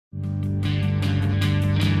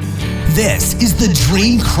This is the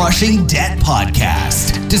Dream Crushing Debt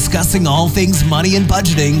Podcast, discussing all things money and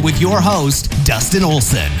budgeting with your host, Dustin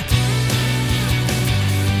Olson.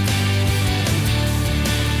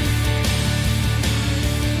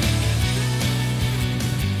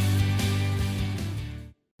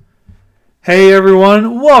 Hey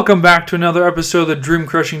everyone, welcome back to another episode of the Dream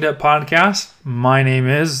Crushing Debt Podcast. My name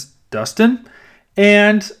is Dustin,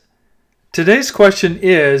 and today's question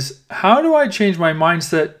is, how do I change my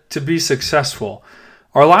mindset to be successful?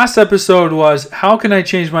 Our last episode was, how can I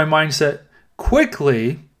change my mindset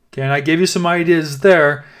quickly? Okay, and I gave you some ideas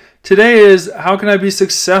there. Today is, how can I be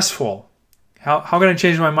successful? How can I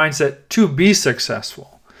change my mindset to be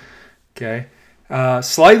successful? Okay,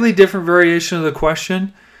 slightly different variation of the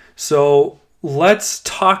question. So let's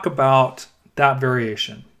talk about that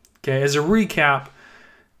variation. Okay, as a recap,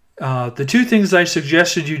 the two things I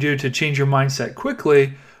suggested you do to change your mindset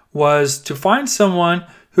quickly was to find someone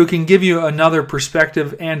who can give you another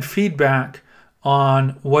perspective and feedback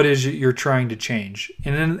on what is it you're trying to change.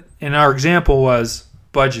 And in our example was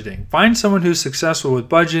budgeting. Find someone who's successful with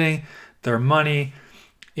budgeting their money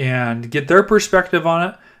and get their perspective on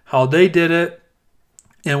it, how they did it,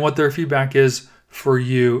 and what their feedback is for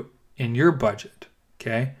you in your budget.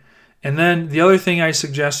 Okay? And then the other thing I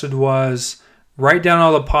suggested was write down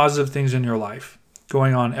all the positive things in your life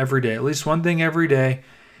going on every day, at least one thing every day,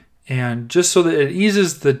 and just so that it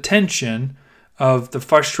eases the tension of the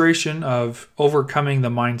frustration of overcoming the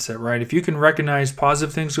mindset, right? If you can recognize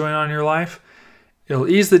positive things going on in your life, it'll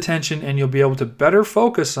ease the tension and you'll be able to better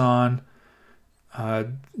focus on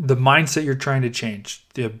the mindset you're trying to change,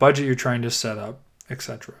 the budget you're trying to set up,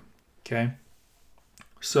 etc. Okay?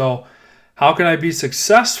 So how can I be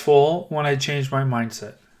successful when I change my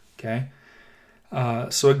mindset? Okay?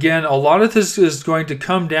 So again, a lot of this is going to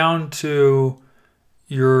come down to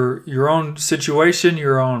your own situation,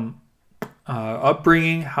 your own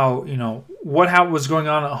upbringing, how, what was going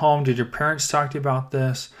on at home. Did your parents talk to you about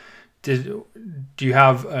this? Do you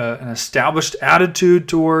have an established attitude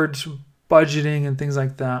towards budgeting and things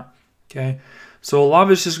like that? Okay, so a lot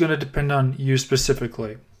of it's just going to depend on you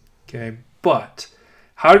specifically. Okay, but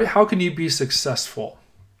how can you be successful?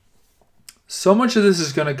 So much of this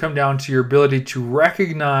is going to come down to your ability to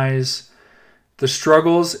recognize the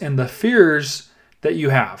struggles and the fears that you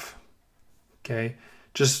have. Okay?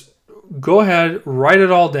 Just go ahead, write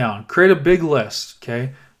it all down. Create a big list,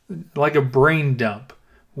 okay? Like a brain dump.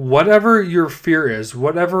 Whatever your fear is,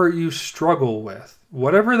 whatever you struggle with,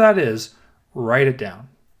 whatever that is, write it down.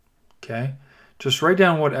 Okay? Just write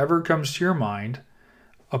down whatever comes to your mind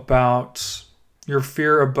about your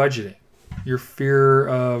fear of budgeting, your fear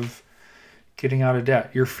of getting out of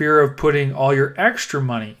debt, your fear of putting all your extra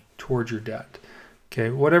money towards your debt.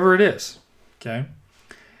 Okay, whatever it is. Okay.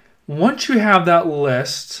 Once you have that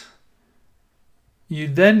list, you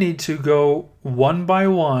then need to go one by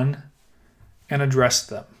one and address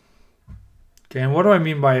them. Okay, and what do I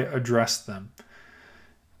mean by address them?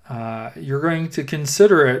 You're going to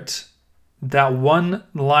consider it that one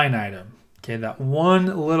line item. Okay, that one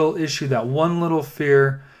little issue, that one little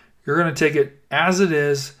fear. You're going to take it as it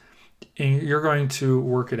is, and you're going to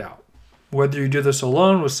work it out. Whether you do this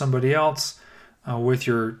alone, with somebody else, with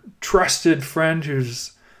your trusted friend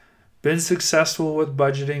who's been successful with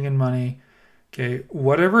budgeting and money, okay,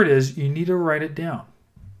 whatever it is, you need to write it down,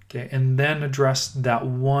 okay, and then address that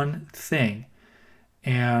one thing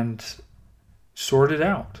and sort it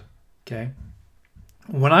out, okay.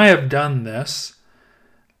 When I have done this,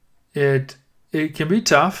 it can be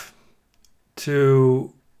tough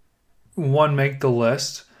to, one, make the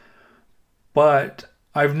list, but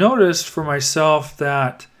I've noticed for myself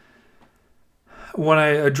that when I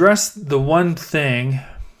address the one thing,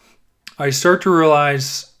 I start to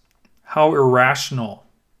realize how irrational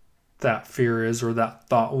that fear is or that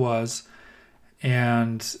thought was.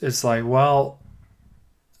 And it's like, well,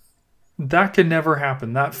 that could never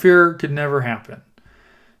happen. That fear could never happen.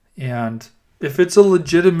 And if it's a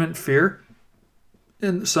legitimate fear,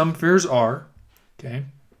 and some fears are, okay,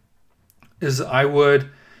 is I would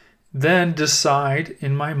then decide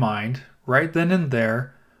in my mind, right then and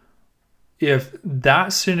there, if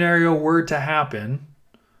that scenario were to happen,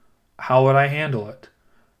 how would I handle it?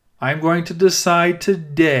 I'm going to decide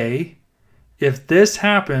today, if this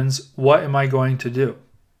happens, what am I going to do?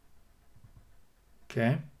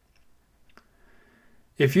 Okay?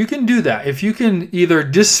 If you can do that, if you can either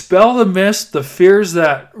dispel the mist, the fears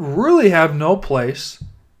that really have no place,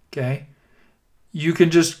 okay, you can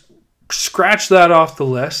just scratch that off the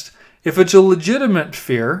list. If it's a legitimate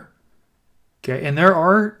fear, okay, and there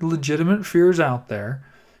are legitimate fears out there,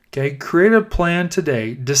 okay, create a plan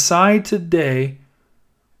today. Decide today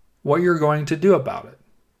what you're going to do about it.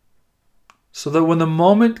 So that when the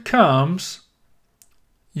moment comes,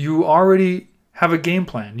 you already have a game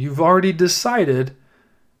plan. You've already decided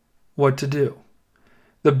what to do.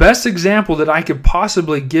 The best example that I could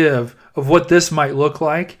possibly give of what this might look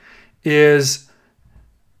like is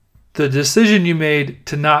the decision you made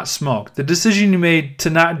to not smoke, the decision you made to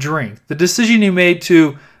not drink, the decision you made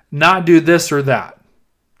to not do this or that.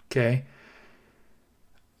 Okay?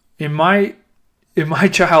 In my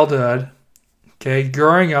childhood, okay,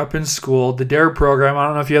 growing up in school, the DARE program, I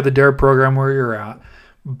don't know if you have the DARE program where you're at,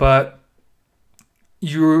 but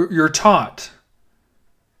you're taught,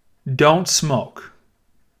 don't smoke,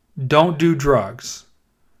 don't do drugs,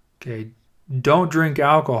 okay, don't drink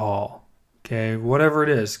alcohol, okay, whatever it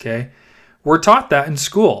is, okay. We're taught that in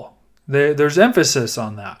school. There's emphasis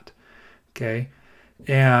on that, okay,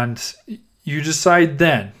 and you decide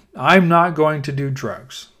then, I'm not going to do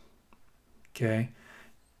drugs, okay,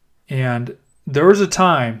 and there was a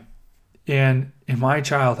time in my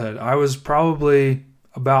childhood, I was probably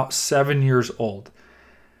about 7 years old.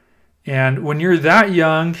 And when you're that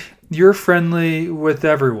young, you're friendly with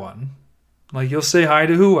everyone. Like, you'll say hi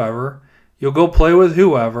to whoever. You'll go play with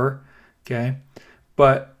whoever. Okay?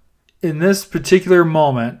 But in this particular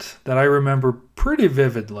moment that I remember pretty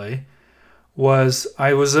vividly was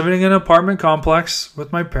I was living in an apartment complex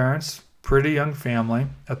with my parents, pretty young family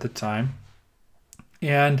at the time.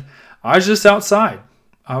 And I was just outside.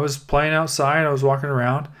 I was playing outside. I was walking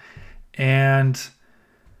around. And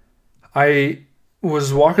I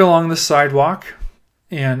was walking along the sidewalk.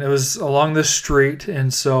 And it was along the street.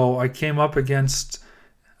 And so I came up against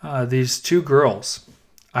these two girls.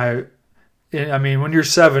 I mean, when you're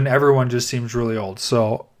 7, everyone just seems really old.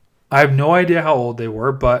 So I have no idea how old they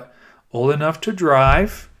were, but old enough to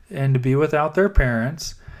drive and to be without their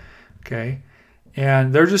parents. Okay.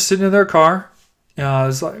 And they're just sitting in their car.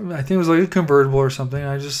 I think it was like a convertible or something.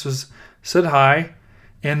 I just said hi,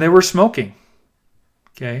 and they were smoking.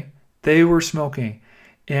 Okay, they were smoking,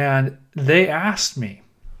 and they asked me,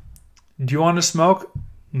 "Do you want to smoke?"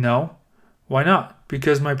 No. Why not?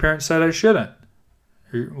 Because my parents said I shouldn't.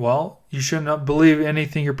 Well, you shouldn't believe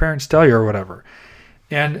anything your parents tell you or whatever.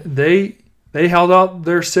 And they held out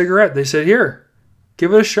their cigarette. They said, "Here,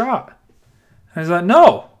 give it a shot." And I was like,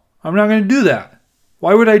 "No, I'm not going to do that.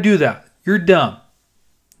 Why would I do that? You're dumb."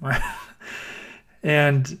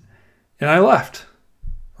 and I left,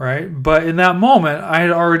 right? But in that moment, I had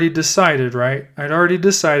already decided, right? I'd already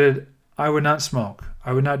decided I would not smoke.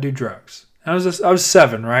 I would not do drugs. I was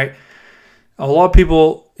 7, right? A lot of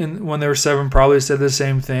people when they were 7 probably said the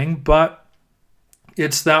same thing, but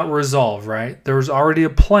it's that resolve, right? There was already a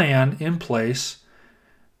plan in place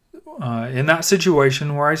in that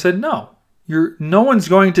situation where I said, no one's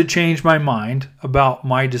going to change my mind about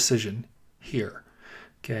my decision here.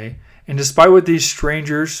 Okay, and despite what these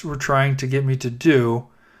strangers were trying to get me to do,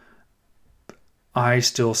 I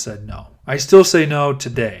still said no. I still say no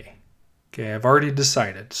today. Okay, I've already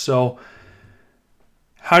decided. So,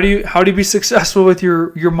 how do you be successful with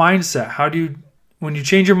your mindset? When you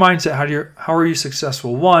change your mindset, how are you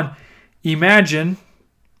successful? 1, imagine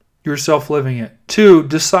yourself living it. 2,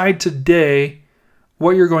 decide today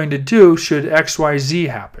what you're going to do should XYZ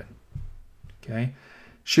happen. Okay,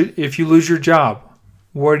 if you lose your job,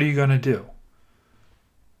 what are you going to do?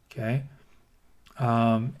 Okay.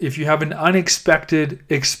 If you have an unexpected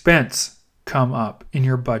expense come up in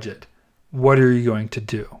your budget, what are you going to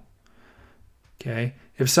do? Okay.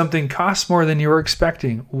 If something costs more than you were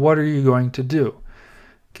expecting, what are you going to do?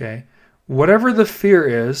 Okay. Whatever the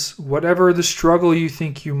fear is, whatever the struggle you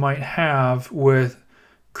think you might have with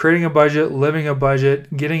creating a budget, living a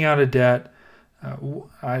budget, getting out of debt,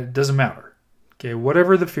 it doesn't matter. Okay.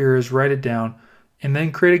 Whatever the fear is, write it down. And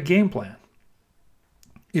then create a game plan.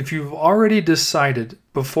 If you've already decided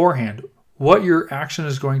beforehand what your action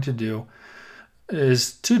is going to do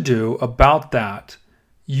about that,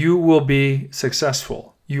 you will be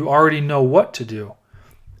successful. You already know what to do.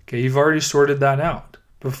 Okay, you've already sorted that out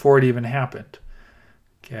before it even happened.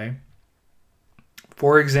 Okay.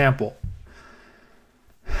 For example,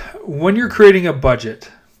 when you're creating a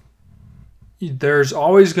budget, there's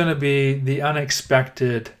always going to be the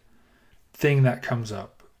unexpected thing that comes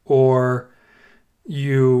up, or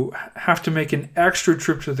you have to make an extra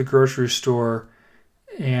trip to the grocery store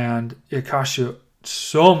and it costs you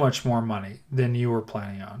so much more money than you were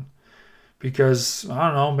planning on because, I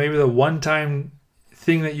don't know, maybe the one-time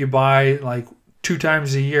thing that you buy like 2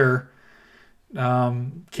 times a year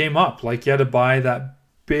came up. Like you had to buy that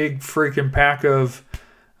big freaking pack of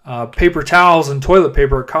paper towels and toilet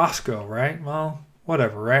paper at Costco, right? Well,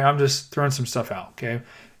 whatever, right? I'm just throwing some stuff out, okay?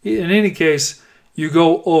 In any case, you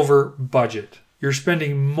go over budget. You're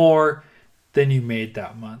spending more than you made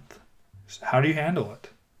that month. So how do you handle it?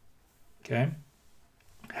 Okay.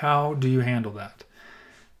 How do you handle that?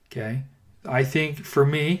 Okay. I think for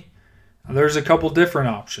me, there's a couple different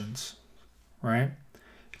options, right?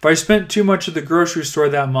 If I spent too much at the grocery store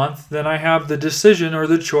that month, then I have the decision or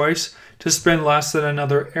the choice to spend less than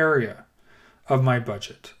another area of my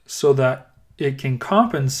budget so that it can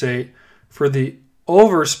compensate for the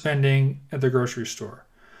overspending at the grocery store.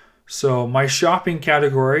 So my shopping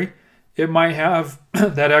category, it might have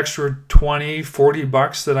that extra 20, 40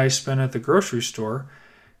 bucks that I spent at the grocery store.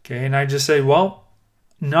 Okay, and I just say, well,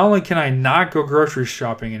 not only can I not go grocery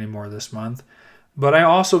shopping anymore this month, but I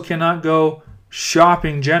also cannot go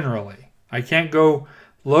shopping generally. I can't go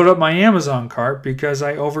load up my Amazon cart because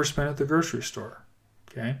I overspent at the grocery store.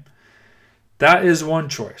 Okay, that is one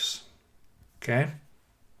choice. Okay,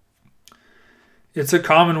 it's a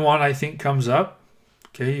common one I think comes up.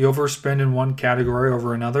 Okay, you overspend in one category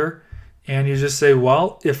over another, and you just say,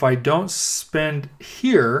 well, if I don't spend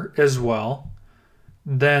here as well,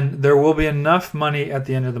 then there will be enough money at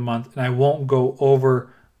the end of the month and I won't go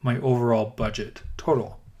over my overall budget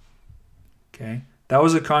total. Okay, that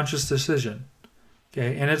was a conscious decision.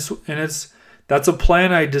 Okay, and that's a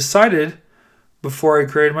plan I decided before I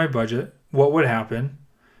created my budget what would happen.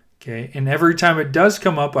 Okay, and every time it does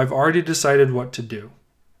come up, I've already decided what to do.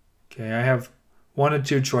 Okay, I have one of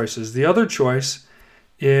two choices. The other choice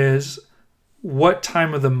is what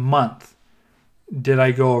time of the month did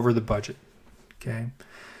I go over the budget? Okay,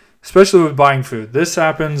 especially with buying food. This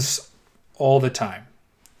happens all the time.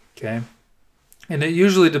 Okay, and it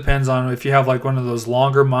usually depends on if you have like one of those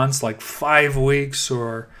longer months, like 5 weeks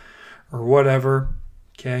or whatever.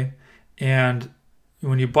 Okay, and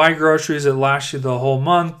when you buy groceries, it lasts you the whole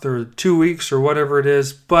month or 2 weeks or whatever it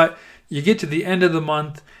is. But you get to the end of the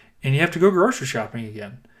month and you have to go grocery shopping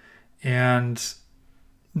again. And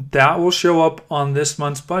that will show up on this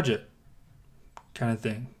month's budget kind of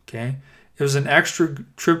thing. Okay. It was an extra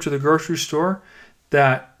trip to the grocery store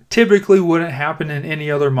that typically wouldn't happen in any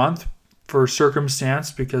other month for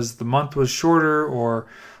circumstance because the month was shorter or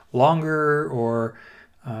longer or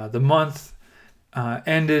the month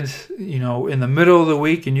ended, in the middle of the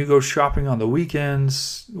week and you go shopping on the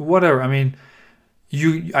weekends, whatever. I mean,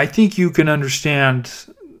 I think you can understand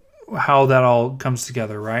how that all comes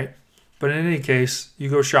together, right? But in any case, you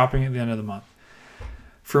go shopping at the end of the month.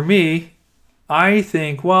 For me, I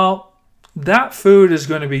think, well, that food is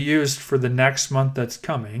going to be used for the next month that's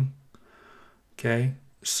coming. Okay,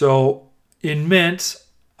 so in Mint,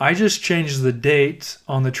 I just changed the date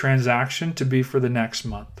on the transaction to be for the next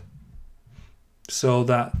month. So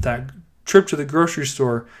that trip to the grocery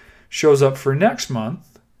store shows up for next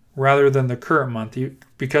month rather than the current month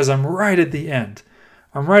because I'm right at the end.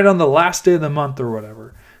 I'm right on the last day of the month or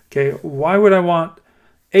whatever. Okay, why would I want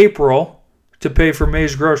April to pay for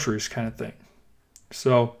May's groceries kind of thing?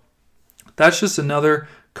 So that's just another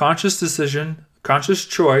conscious decision, conscious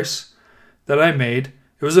choice that I made.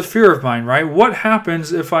 It was a fear of mine, right? What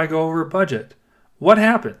happens if I go over budget? What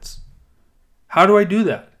happens? How do I do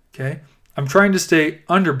that? Okay, I'm trying to stay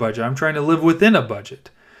under budget. I'm trying to live within a budget.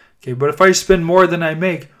 Okay, but if I spend more than I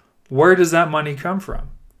make, where does that money come from?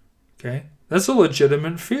 Okay, that's a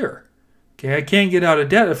legitimate fear. Okay, I can't get out of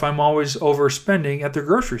debt if I'm always overspending at the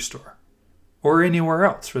grocery store or anywhere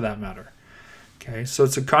else for that matter. Okay, so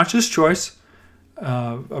it's a conscious choice,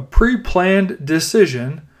 a pre-planned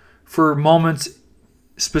decision for moments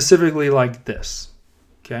specifically like this.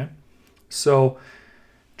 Okay, so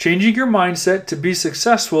changing your mindset to be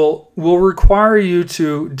successful will require you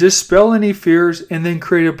to dispel any fears and then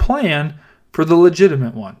create a plan for the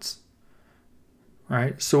legitimate ones.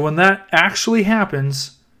 Right? So when that actually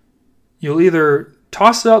happens, you'll either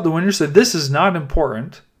toss it out the window and say, this is not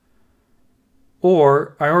important,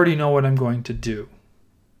 or I already know what I'm going to do.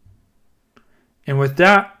 And with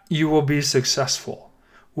that, you will be successful.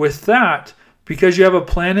 With that, because you have a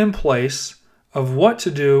plan in place of what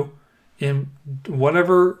to do in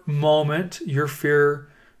whatever moment your fear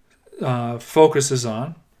focuses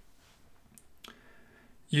on,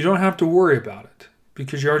 you don't have to worry about it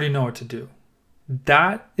because you already know what to do.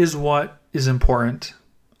 That is what is important,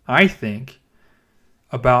 I think,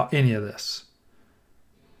 about any of this.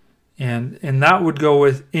 And that would go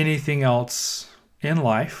with anything else in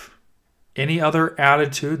life, any other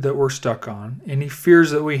attitude that we're stuck on, any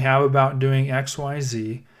fears that we have about doing X, Y,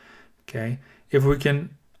 Z. Okay, if we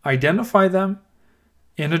can identify them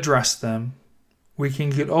and address them, we can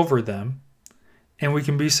get over them, and we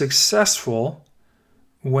can be successful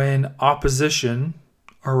when opposition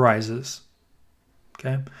arises.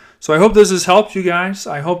 Okay, so I hope this has helped you guys.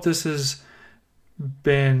 I hope this has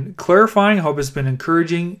been clarifying. I hope it's been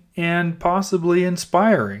encouraging and possibly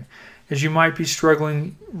inspiring, as you might be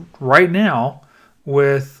struggling right now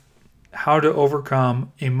with how to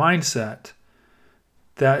overcome a mindset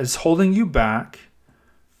that is holding you back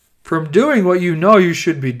from doing what you know you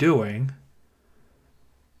should be doing,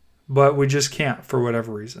 but we just can't for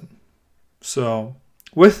whatever reason. So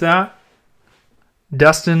with that,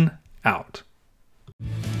 Dustin out.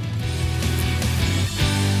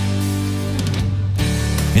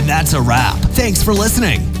 And that's a wrap. Thanks for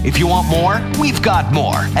listening. If you want more, we've got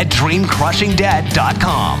more at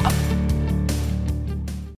dreamcrushingdebt.com.